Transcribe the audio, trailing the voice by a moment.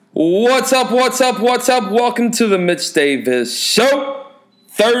What's up? Welcome to the Mitch Davis Show.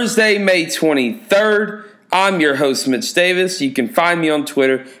 Thursday, May 23rd. I'm your host, Mitch Davis. You can find me on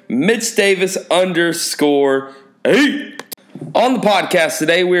Twitter, MitchDavis_8. On the podcast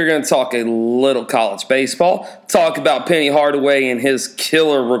today, we're going to talk a little college baseball, talk about Penny Hardaway and his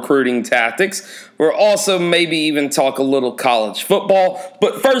killer recruiting tactics. We'll also maybe even talk a little college football.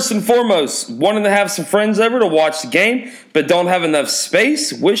 But first and foremost, wanting to have some friends over to watch the game, but don't have enough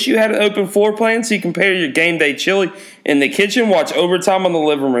space? Wish you had an open floor plan so you can pair your game day chili in the kitchen, watch overtime on the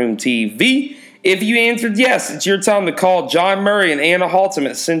living room TV? If you answered yes, it's your time to call John Murray and Anna Haltom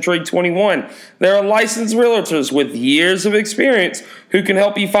at Century 21. They're licensed realtors with years of experience who can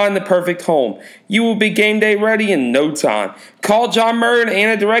help you find the perfect home. You will be game day ready in no time. Call John Murray and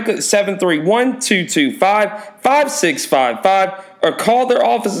Anna directly at 731-225-5655 or call their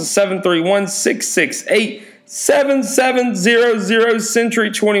office at 731-668-7700.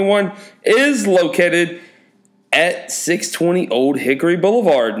 Century 21 is located at 620 Old Hickory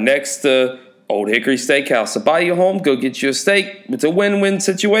Boulevard next to Old Hickory Steakhouse. So buy you a home, go get you a steak. It's a win-win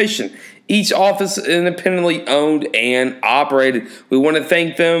situation. Each office is independently owned and operated. We want to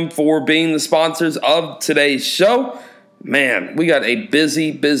thank them for being the sponsors of today's show. Man, we got a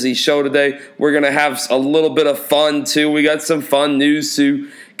busy show today. We're going to have a little bit of fun, too. We got some fun news to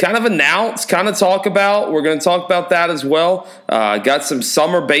kind of announce, kind of talk about. We're going to talk about that as well. Got some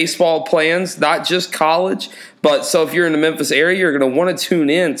summer baseball plans, not just college. But so if you're in the Memphis area, you're going to want to tune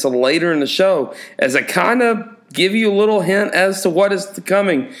in to later in the show as I kind of give you a little hint as to what is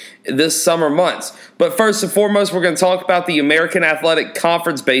coming this summer months. But first and foremost, we're going to talk about the American Athletic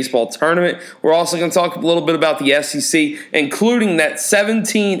Conference Baseball Tournament. We're also going to talk a little bit about the SEC, including that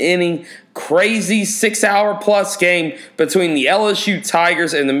 17-inning crazy 6-hour-plus game between the LSU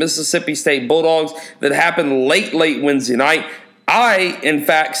Tigers and the Mississippi State Bulldogs that happened late Wednesday night. I, in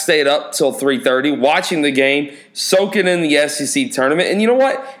fact, stayed up till 3:30 watching the game, soaking in the SEC tournament. And you know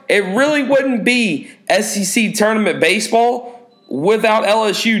what? It really wouldn't be SEC tournament baseball without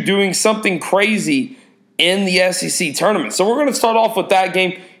LSU doing something crazy in the SEC tournament. So we're going to start off with that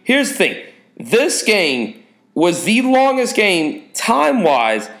game. Here's the thing. This game was the longest game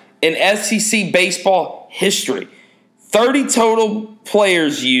time-wise in SEC baseball history. 30 total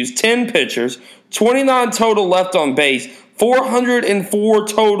players used, 10 pitchers, 29 total left on base, 404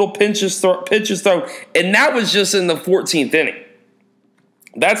 total pitches thrown, and that was just in the 14th inning.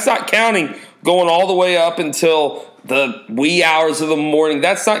 That's not counting going all the way up until the wee hours of the morning.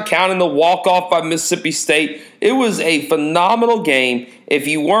 That's not counting the walk-off by Mississippi State. It was a phenomenal game. If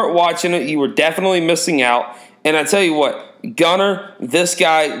you weren't watching it, you were definitely missing out. And I tell you what, Gunner, this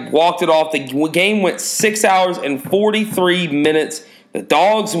guy walked it off. The game went 6 hours and 43 minutes. The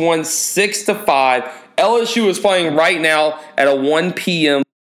Dogs won 6-5. LSU is playing right now at a 1 p.m.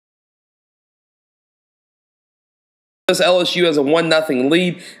 LSU has a 1-0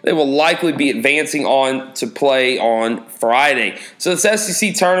 lead. They will likely be advancing on to play on Friday. So this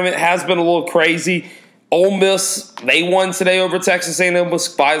SEC tournament has been a little crazy. Ole Miss, they won today over Texas A&M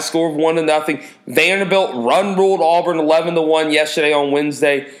by a score of 1-0. Vanderbilt run-ruled Auburn 11-1 yesterday on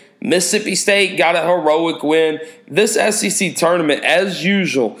Wednesday. Mississippi State got a heroic win. This SEC tournament, as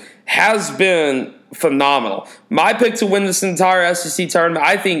usual, has been phenomenal. My pick to win this entire SEC tournament,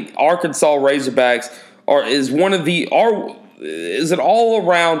 I think Arkansas Razorbacks is an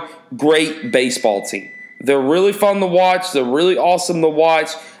all-around great baseball team. They're really fun to watch. They're really awesome to watch.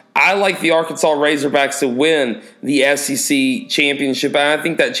 I like the Arkansas Razorbacks to win the SEC championship, and I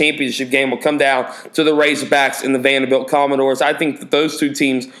think that championship game will come down to the Razorbacks and the Vanderbilt Commodores. I think that those two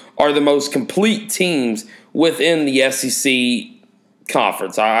teams are the most complete teams within the SEC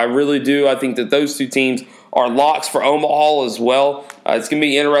conference. I really do. I think that those two teams are locks for Omaha as well. It's going to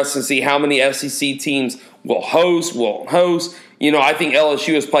be interesting to see how many SEC teams will host. You know, I think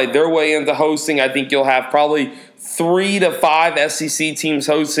LSU has played their way into hosting. I think you'll have probably 3 to 5 SEC teams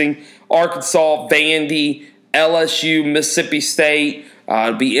hosting. Arkansas, Vandy, LSU, Mississippi State.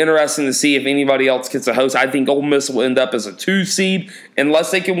 It'll be interesting to see if anybody else gets a host. I think Ole Miss will end up as a 2 seed.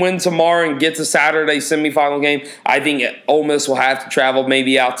 Unless they can win tomorrow and get to Saturday's semifinal game, I think Ole Miss will have to travel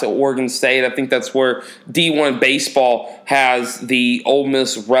maybe out to Oregon State. I think that's where D1 baseball has the Ole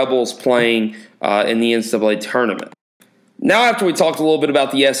Miss Rebels playing in the NCAA tournament. Now, after we talked a little bit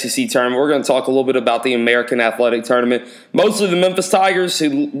about the SEC tournament, we're going to talk a little bit about the American Athletic Tournament. Mostly the Memphis Tigers,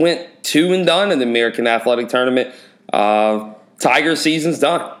 who went 2-0 in the American Athletic Tournament. Tiger season's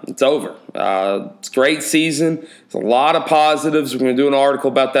done. It's over. It's a great season. It's a lot of positives. We're going to do an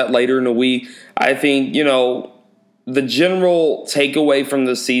article about that later in the week. I think, the general takeaway from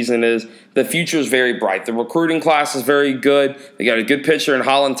this season is the future is very bright. The recruiting class is very good. They got a good pitcher in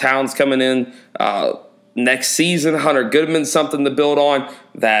Holland Towns coming in next season. Hunter Goodman's something to build on.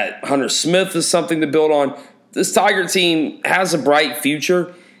 That Hunter Smith is something to build on. This Tiger team has a bright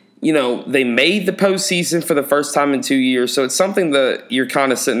future. They made the postseason for the first time in 2 years, so it's something that you're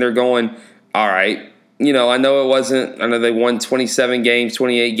kind of sitting there going, all right. I know they won 27 games,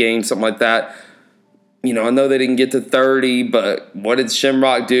 28 games, something like that. I know they didn't get to 30, but what did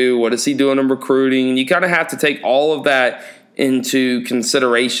Shamrock do? What is he doing in recruiting? And you kind of have to take all of that into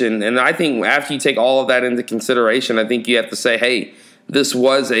consideration. And I think after you take all of that into consideration, I think you have to say, hey, this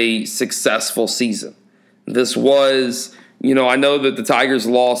was a successful season. This was, I know that the Tigers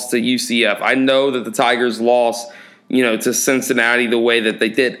lost to UCF. I know that the Tigers lost, to Cincinnati the way that they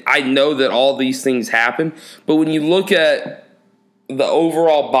did. I know that all these things happen. But when you look at the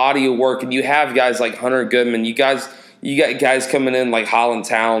overall body of work, and you have guys like Hunter Goodman, you got guys coming in like Holland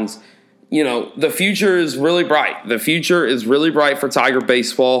Towns, the future is really bright. The future is really bright for Tiger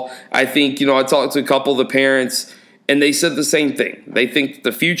baseball. I think, I talked to a couple of the parents, and they said the same thing. They think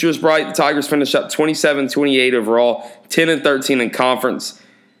the future is bright. The Tigers finished up 27-28 overall, 10-13 in conference.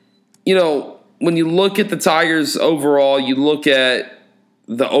 When you look at the Tigers overall, you look at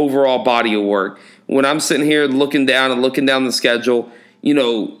the overall body of work. When I'm sitting here looking down the schedule,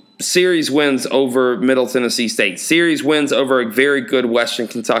 series wins over Middle Tennessee State. Series wins over a very good Western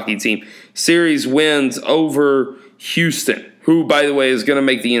Kentucky team. Series wins over Houston, who, by the way, is going to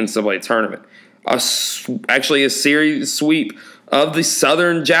make the NCAA tournament. Actually, a series sweep of the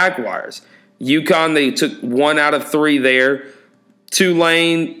Southern Jaguars. UConn, they took 1 out of 3 there.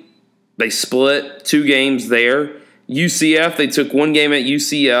 Tulane, they split 2 games there. UCF, they took 1 game at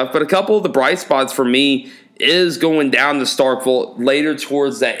UCF. But a couple of the bright spots for me is going down to Starkville later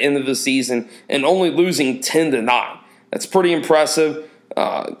towards that end of the season and only losing 10-9. That's pretty impressive.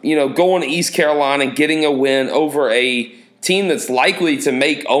 Going to East Carolina, getting a win over a team that's likely to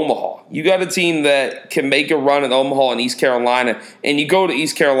make Omaha. You got a team that can make a run at Omaha and East Carolina, and you go to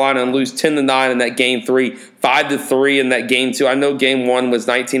East Carolina and lose 10-9 in that game 3, 5-3 in that game 2. I know game 1 was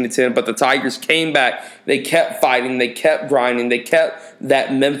 19-10, but the Tigers came back. They kept fighting. They kept grinding. They kept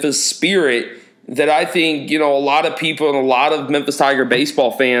that Memphis spirit that I think, a lot of people and a lot of Memphis Tiger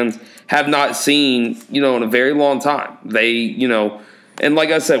baseball fans have not seen, in a very long time. They, and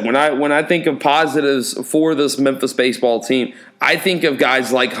like I said, when I think of positives for this Memphis baseball team, I think of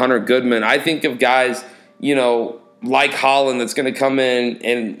guys like Hunter Goodman. I think of guys, like Holland that's going to come in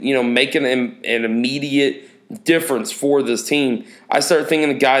and, make an immediate difference for this team. I start thinking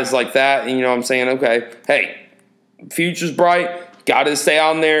of guys like that, and, I'm saying, okay, hey, future's bright. Got to stay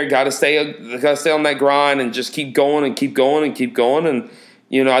on there. Got to stay on that grind and just keep going and keep going and keep going. And,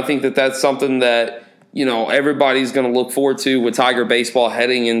 I think that that's something that, everybody's going to look forward to with Tiger baseball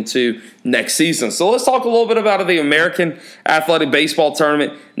heading into next season. So let's talk a little bit about the American Athletic Baseball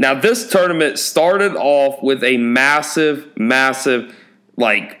Tournament. Now, this tournament started off with a massive,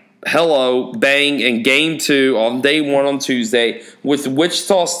 hello, bang, in Game 2 on Day 1 on Tuesday with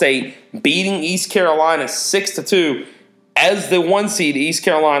Wichita State beating East Carolina 6-2. As the 1 seed, East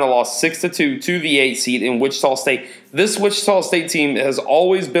Carolina lost 6-2 to the 8 seed in Wichita State. This Wichita State team has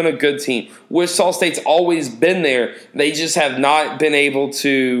always been a good team. Wichita State's always been there. They just have not been able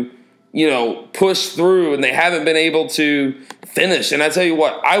to, push through, and they haven't been able to finish. And I tell you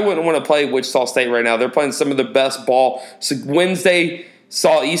what, I wouldn't want to play Wichita State right now. They're playing some of the best ball. So Wednesday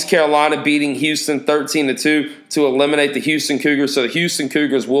saw East Carolina beating Houston 13-2 to eliminate the Houston Cougars. So the Houston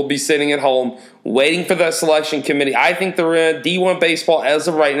Cougars will be sitting at home waiting for that selection committee. I think they're in D1 baseball as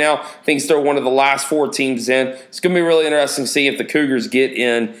of right now. Thinks they're one of the last 4 teams in. It's going to be really interesting to see if the Cougars get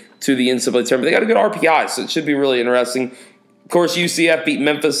in to the NCAA tournament. They got a good RPI, so it should be really interesting. Of course, UCF beat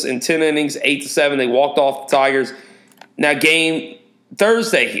Memphis in 10 innings, 8-7. They walked off the Tigers. Now, game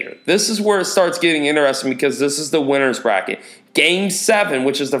Thursday here. This is where it starts getting interesting because this is the winner's bracket. Game 7,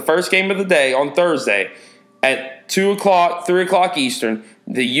 which is the first game of the day on Thursday at 2 o'clock, 3 o'clock Eastern,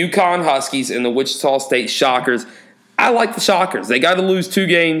 the UConn Huskies and the Wichita State Shockers. I like the Shockers. They got to lose 2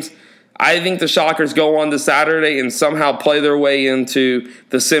 games. I think the Shockers go on to Saturday and somehow play their way into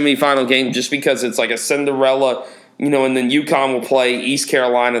the semifinal game just because it's like a Cinderella, and then UConn will play East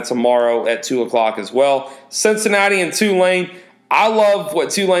Carolina tomorrow at 2 o'clock as well. Cincinnati and Tulane. I love what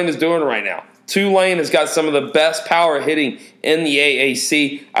Tulane is doing right now. Tulane has got some of the best power hitting in the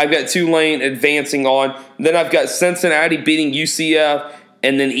AAC. I've got Tulane advancing on. Then I've got Cincinnati beating UCF,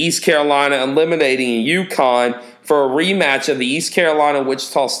 and then East Carolina eliminating UConn for a rematch of the East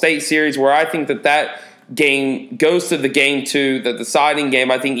Carolina-Wichita State series, where I think that game goes to the game 2, the deciding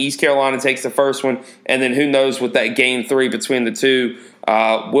game. I think East Carolina takes the first one, and then who knows what that game 3 between the two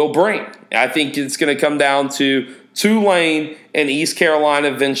will bring. I think it's going to come down to Tulane and East Carolina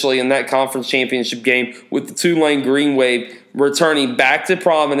eventually in that conference championship game, with the Tulane Green Wave returning back to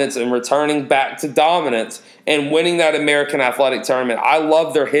prominence and returning back to dominance and winning that American Athletic Tournament. I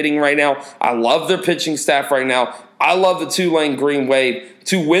love their hitting right now. I love their pitching staff right now. I love the Tulane Green Wave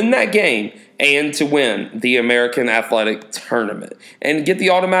to win that game and to win the American Athletic Tournament and get the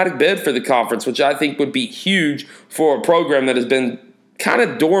automatic bid for the conference, which I think would be huge for a program that has been kind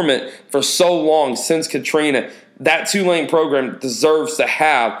of dormant for so long since Katrina. That Tulane program deserves to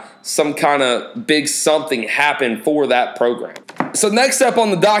have some kind of big something happen for that program. So next up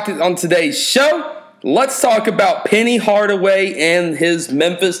on the docket on today's show, let's talk about Penny Hardaway and his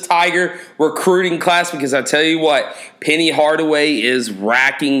Memphis Tiger recruiting class, because I tell you what, Penny Hardaway is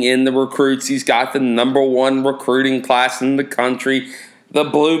racking in the recruits. He's got the number 1 recruiting class in the country. The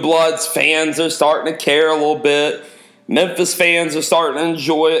Blue Bloods fans are starting to care a little bit. Memphis fans are starting to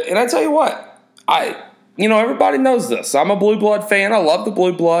enjoy it. And I tell you what, everybody knows this. I'm a Blue Blood fan. I love the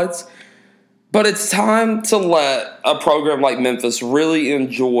Blue Bloods. But it's time to let a program like Memphis really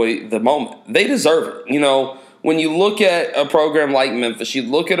enjoy the moment. They deserve it. When you look at a program like Memphis, you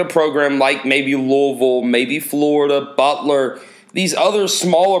look at a program like maybe Louisville, maybe Florida, Butler, these other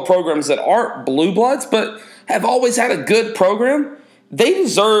smaller programs that aren't Blue Bloods but have always had a good program, they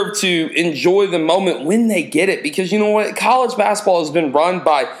deserve to enjoy the moment when they get it. Because you know what? College basketball has been run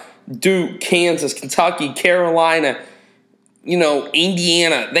by Duke, Kansas, Kentucky, Carolina,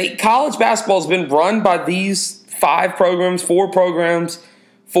 Indiana. College basketball has been run by these 4 programs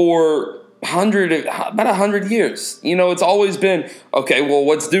for about 100 years. It's always been, okay, well,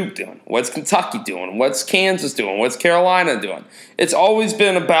 what's Duke doing? What's Kentucky doing? What's Kansas doing? What's Carolina doing? It's always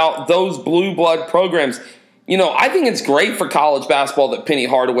been about those blue blood programs. I think it's great for college basketball that Penny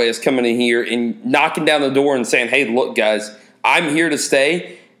Hardaway is coming in here and knocking down the door and saying, hey, look, guys, I'm here to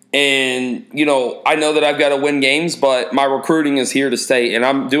stay. And, I know that I've got to win games, but my recruiting is here to stay. And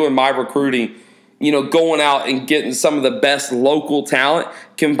I'm doing my recruiting, going out and getting some of the best local talent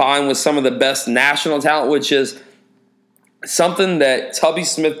combined with some of the best national talent, which is something that Tubby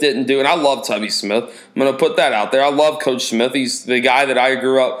Smith didn't do. And I love Tubby Smith. I'm going to put that out there. I love Coach Smith. He's the guy that I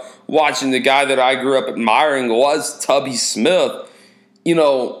grew up watching. The guy that I grew up admiring was Tubby Smith.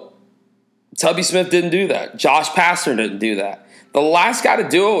 Tubby Smith didn't do that. Josh Pastner didn't do that. The last guy to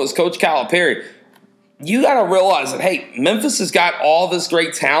do it was Coach Calipari. You got to realize that, hey, Memphis has got all this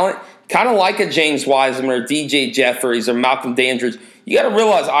great talent, kind of like a James Wiseman or DJ Jeffries or Malcolm Dandridge. You got to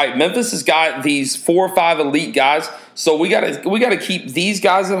realize, all right, Memphis has got these 4 or 5 elite guys, so we got to keep these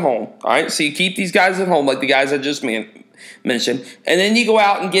guys at home. All right, so you keep these guys at home, like the guys I just mentioned, and then you go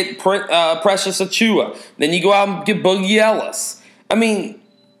out and get Precious Achua. Then you go out and get Boogie Ellis. I mean,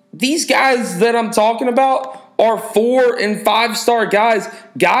 these guys that I'm talking about are 4 and 5 star guys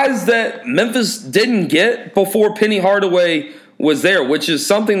that Memphis didn't get before Penny Hardaway was there, which is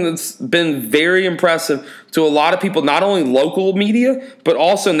something that's been very impressive to a lot of people, not only local media, but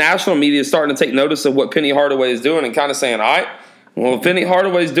also national media starting to take notice of what Penny Hardaway is doing and kind of saying, all right, well, if Penny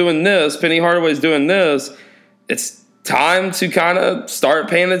Hardaway's doing this, it's time to kind of start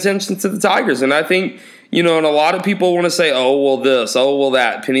paying attention to the Tigers. And I think, and a lot of people want to say, oh, well, this, oh, well,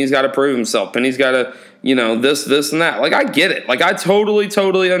 that. Penny's got to prove himself. Penny's got to, this and that. Like, I get it. Like, I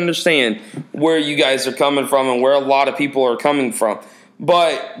totally understand where you guys are coming from and where a lot of people are coming from.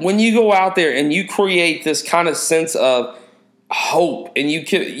 But when you go out there and you create this kind of sense of hope and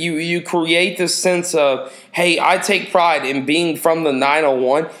you create this sense of, hey, I take pride in being from the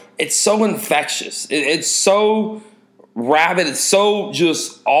 901, it's so infectious. It's so rabid. It's so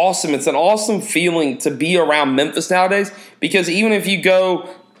just awesome. It's an awesome feeling to be around Memphis nowadays, because even if you go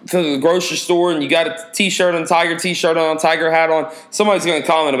to the grocery store and you got a T-shirt on, Tiger T-shirt on, Tiger hat on, somebody's going to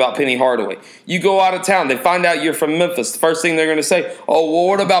comment about Penny Hardaway. You go out of town, they find out you're from Memphis. The first thing they're going to say, oh, well,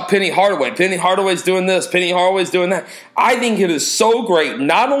 what about Penny Hardaway? Penny Hardaway's doing this. Penny Hardaway's doing that. I think it is so great,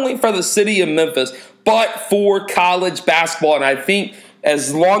 not only for the city of Memphis, but for college basketball. And I think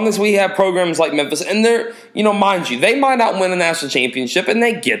as long as we have programs like Memphis, and they're, mind you, they might not win a national championship, and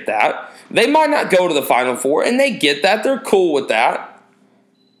they get that. They might not go to the Final Four, and they get that. They're cool with that.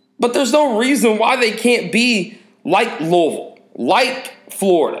 But there's no reason why they can't be like Louisville, like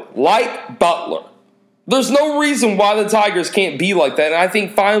Florida, like Butler. There's no reason why the Tigers can't be like that. And I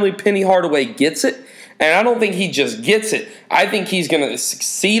think finally Penny Hardaway gets it. And I don't think he just gets it. I think he's going to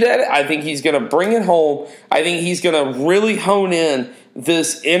succeed at it. I think he's going to bring it home. I think he's going to really hone in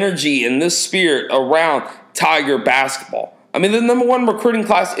this energy and this spirit around Tiger basketball. I mean, the number one recruiting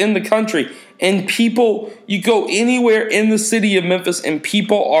class in the country. And people, you go anywhere in the city of Memphis, and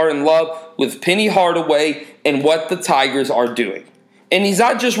people are in love with Penny Hardaway and what the Tigers are doing. And he's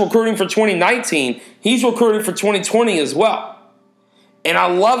not just recruiting for 2019, he's recruiting for 2020 as well. And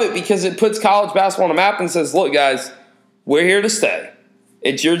I love it because it puts college basketball on the map and says, look, guys, we're here to stay.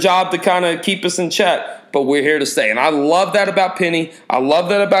 It's your job to kind of keep us in check, but we're here to stay. And I love that about Penny. I love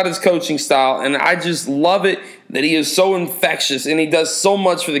that about his coaching style. And I just love it that he is so infectious and he does so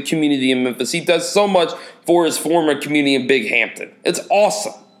much for the community in Memphis. He does so much for his former community in Big Hampton. It's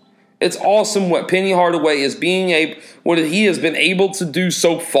awesome. It's awesome what Penny Hardaway is what he has been able to do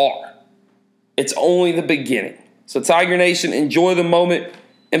so far. It's only the beginning. So Tiger Nation, enjoy the moment.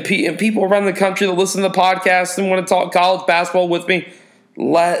 And people around the country that listen to the podcast and want to talk college basketball with me,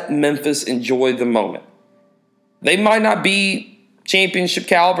 let Memphis enjoy the moment. They might not be championship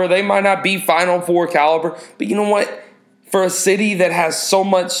caliber. They might not be Final Four caliber. But you know what? For a city that has so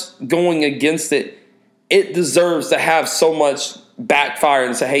much going against it, it deserves to have so much backfire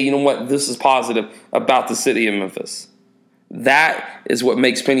and say, hey, you know what? This is positive about the city of Memphis. That is what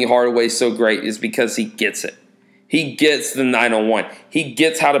makes Penny Hardaway so great, is because he gets it. He gets the 901. He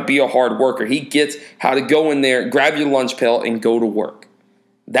gets how to be a hard worker. He gets how to go in there, grab your lunch pail, and go to work.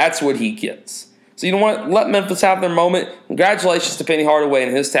 That's what he gets. So you know what? Let Memphis have their moment. Congratulations to Penny Hardaway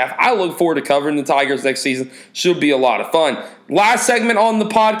and his staff. I look forward to covering the Tigers next season. Should be a lot of fun. Last segment on the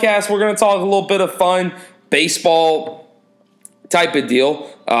podcast, we're going to talk a little bit of fun baseball type of deal.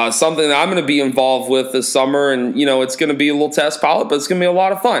 Something that I'm going to be involved with this summer. And, it's going to be a little test pilot, but it's going to be a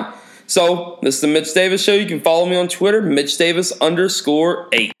lot of fun. So, this is the Mitch Davis Show. You can follow me on Twitter,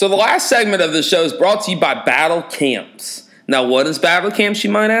 MitchDavis_8. So, the last segment of the show is brought to you by Battle Camps. Now, what is Battle Camps, you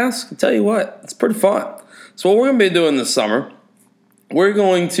might ask? I'll tell you what, it's pretty fun. So, what we're going to be doing this summer, we're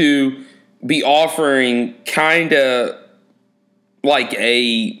going to be offering kind of like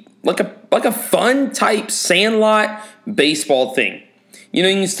a fun type sandlot baseball thing. You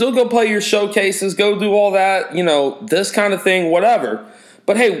can still go play your showcases, go do all that, this kind of thing, whatever.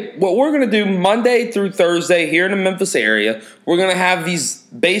 But hey, what we're going to do Monday through Thursday here in the Memphis area, we're going to have these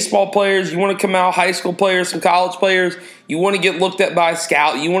baseball players. You want to come out, high school players, some college players. You want to get looked at by a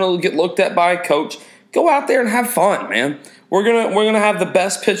scout. You want to get looked at by a coach. Go out there and have fun, man. We're gonna have the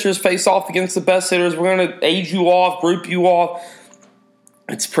best pitchers face off against the best hitters. We're going to age you off, group you off.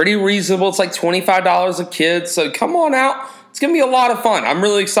 It's pretty reasonable. It's like $25 a kid. So come on out. It's going to be a lot of fun. I'm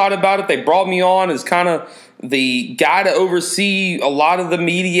really excited about it. They brought me on as kind of the guy to oversee a lot of the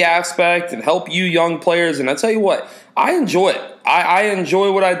media aspect and help you young players. And I tell you what, I enjoy it. I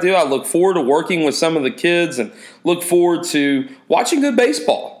enjoy what I do. I look forward to working with some of the kids and look forward to watching good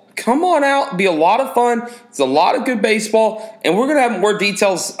baseball. Come on out. It'll be a lot of fun. It's a lot of good baseball. And we're going to have more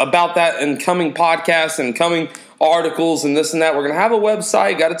details about that in coming podcasts and coming articles and this and that. We're going to have a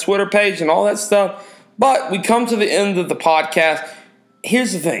website, got a Twitter page and all that stuff. But we come to the end of the podcast.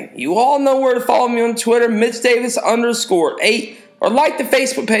 Here's the thing. You all know where to follow me on Twitter, MitchDavis_8, or like the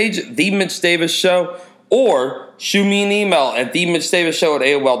Facebook page, The Mitch Davis Show, or shoot me an email at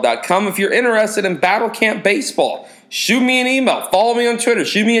TheMitchDavisShow@AOL.com. If you're interested in Battle Camp Baseball, shoot me an email. Follow me on Twitter.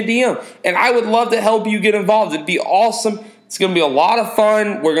 Shoot me a DM. And I would love to help you get involved. It'd be awesome. It's going to be a lot of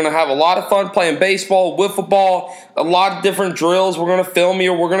fun. We're going to have a lot of fun playing baseball, wiffle ball, a lot of different drills. We're going to film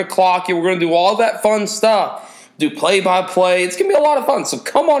you. We're going to clock you. We're going to do all that fun stuff. Do play-by-play. It's going to be a lot of fun. So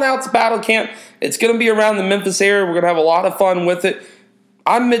come on out to Battle Camp. It's going to be around the Memphis area. We're going to have a lot of fun with it.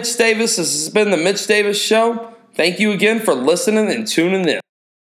 I'm Mitch Davis. This has been the Mitch Davis Show. Thank you again for listening and tuning in.